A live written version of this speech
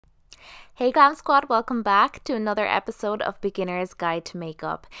Hey Glam Squad, welcome back to another episode of Beginner's Guide to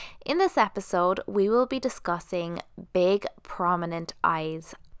Makeup. In this episode, we will be discussing big prominent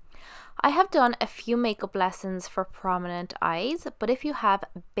eyes. I have done a few makeup lessons for prominent eyes, but if you have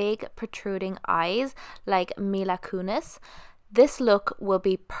big protruding eyes like Mila Kunis, this look will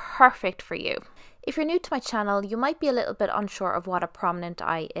be perfect for you. If you're new to my channel, you might be a little bit unsure of what a prominent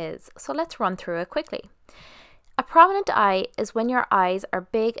eye is, so let's run through it quickly. A prominent eye is when your eyes are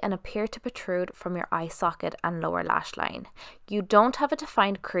big and appear to protrude from your eye socket and lower lash line. You don't have a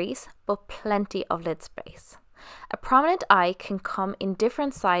defined crease, but plenty of lid space. A prominent eye can come in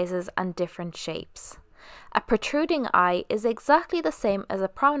different sizes and different shapes. A protruding eye is exactly the same as a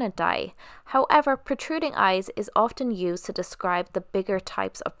prominent eye. However, protruding eyes is often used to describe the bigger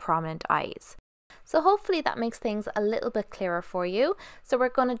types of prominent eyes. So hopefully that makes things a little bit clearer for you. So we're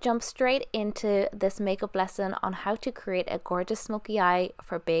going to jump straight into this makeup lesson on how to create a gorgeous smoky eye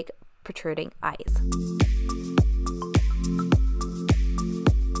for big protruding eyes.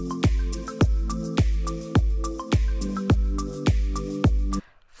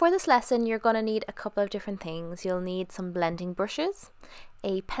 For this lesson, you're going to need a couple of different things. You'll need some blending brushes,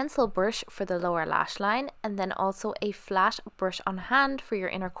 a pencil brush for the lower lash line, and then also a flat brush on hand for your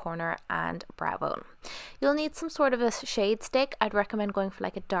inner corner and brow bone. You'll need some sort of a shade stick. I'd recommend going for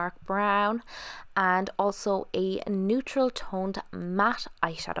like a dark brown, and also a neutral toned matte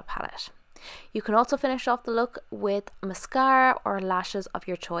eyeshadow palette. You can also finish off the look with mascara or lashes of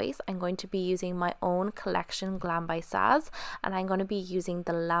your choice. I'm going to be using my own collection, Glam by Saz, and I'm going to be using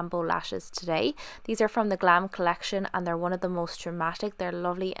the Lambo lashes today. These are from the Glam collection and they're one of the most dramatic. They're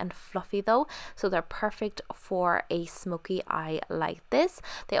lovely and fluffy though, so they're perfect for a smoky eye like this.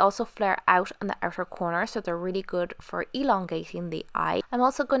 They also flare out on the outer corner, so they're really good for elongating the eye. I'm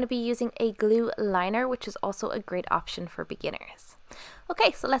also going to be using a glue liner, which is also a great option for beginners.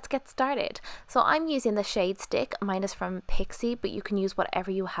 Okay, so let's get started. So I'm using the shade stick. Mine is from Pixie, but you can use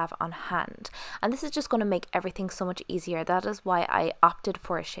whatever you have on hand. And this is just going to make everything so much easier. That is why I opted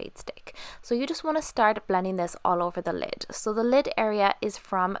for a shade stick. So you just want to start blending this all over the lid. So the lid area is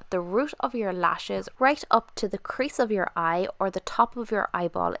from the root of your lashes right up to the crease of your eye or the top of your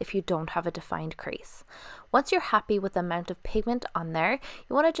eyeball if you don't have a defined crease. Once you're happy with the amount of pigment on there,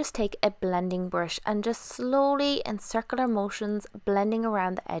 you want to just take a blending brush and just slowly in circular motions blending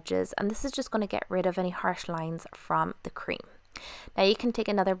around the edges, and this is just going to get rid of any harsh lines from the cream. Now you can take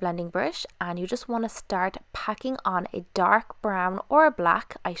another blending brush and you just want to start packing on a dark brown or a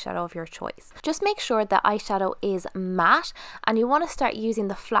black eyeshadow of your choice. Just make sure the eyeshadow is matte and you want to start using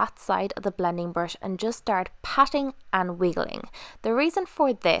the flat side of the blending brush and just start patting and wiggling. The reason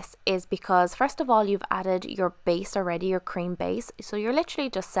for this is because first of all, you've added your base already, your cream base, so you're literally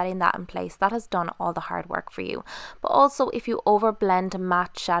just setting that in place. That has done all the hard work for you. But also if you over blend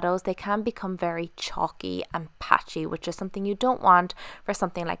matte shadows, they can become very chalky and patchy, which is something you don't want for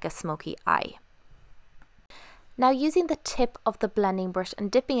something like a smoky eye. Now using the tip of the blending brush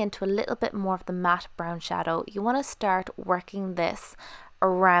and dipping into a little bit more of the matte brown shadow, you want to start working this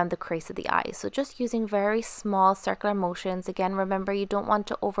around the crease of the eye. So just using very small circular motions. Again, remember you don't want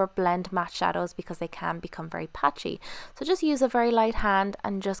to over blend matte shadows because they can become very patchy. So just use a very light hand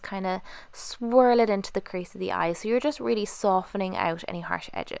and just kind of swirl it into the crease of the eye. So you're just really softening out any harsh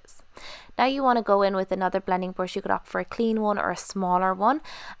edges. Now you want to go in with another blending brush. You could opt for a clean one or a smaller one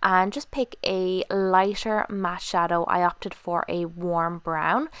and just pick a lighter matte shadow. I opted for a warm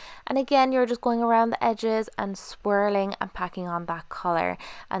brown, and again you're just going around the edges and swirling and packing on that color,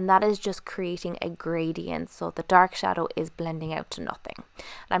 and that is just creating a gradient, so the dark shadow is blending out to nothing.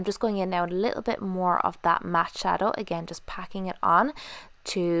 And I'm just going in now a little bit more of that matte shadow, again just packing it on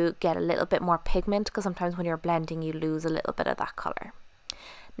to get a little bit more pigment, because sometimes when you're blending you lose a little bit of that color.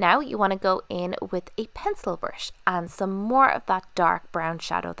 Now you want to go in with a pencil brush and some more of that dark brown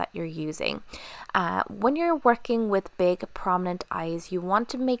shadow that you're using. When you're working with big prominent eyes, you want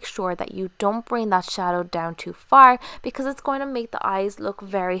to make sure that you don't bring that shadow down too far, because it's going to make the eyes look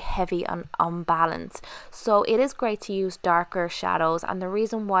very heavy and unbalanced. So it is great to use darker shadows, and the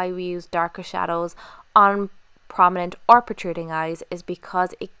reason why we use darker shadows on prominent or protruding eyes is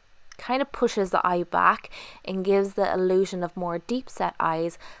because it kind of pushes the eye back and gives the illusion of more deep set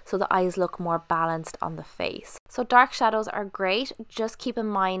eyes, so the eyes look more balanced on the face. So dark shadows are great. Just keep in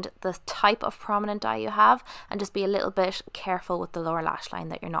mind the type of prominent eye you have and just be a little bit careful with the lower lash line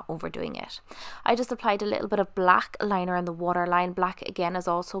that you're not overdoing it. I just applied a little bit of black liner in the waterline. Black again is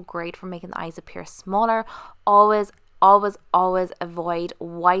also great for making the eyes appear smaller. Always always avoid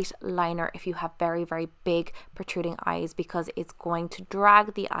white liner if you have very big protruding eyes, because it's going to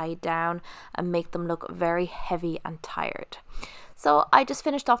drag the eye down and make them look very heavy and tired. So I just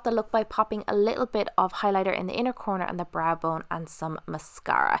finished off the look by popping a little bit of highlighter in the inner corner and the brow bone and some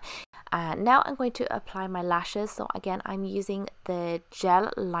mascara. Now I'm going to apply my lashes. So again, I'm using the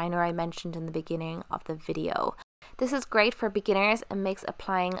gel liner I mentioned in the beginning of the video. This is great for beginners and makes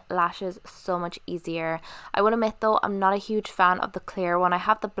applying lashes so much easier. I will admit though, I'm not a huge fan of the clear one. I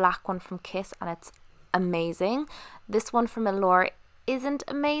have the black one from Kiss and it's amazing. This one from Allure isn't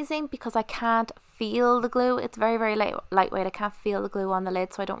amazing because I can't feel the glue. It's very lightweight. I can't feel the glue on the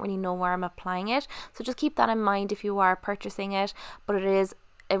lid, so I don't really know where I'm applying it. So just keep that in mind if you are purchasing it, but it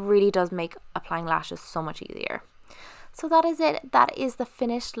really does make applying lashes so much easier. So that is it. That is the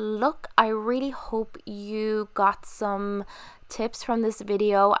finished look. I really hope you got some tips from this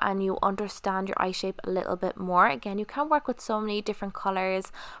video and you understand your eye shape a little bit more. Again, you can work with so many different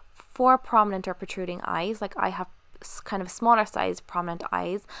colors for prominent or protruding eyes. Like I have kind of smaller size prominent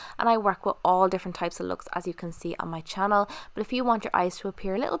eyes, and I work with all different types of looks, as you can see on my channel. But if you want your eyes to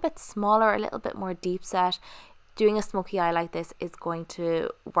appear a little bit smaller, a little bit more deep set, doing a smoky eye like this is going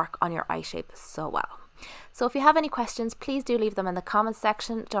to work on your eye shape so well. So if you have any questions, please do leave them in the comments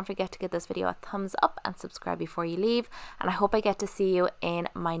section. Don't forget to give this video a thumbs up and subscribe before you leave, and I hope I get to see you in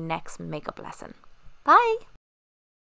my next makeup lesson. Bye!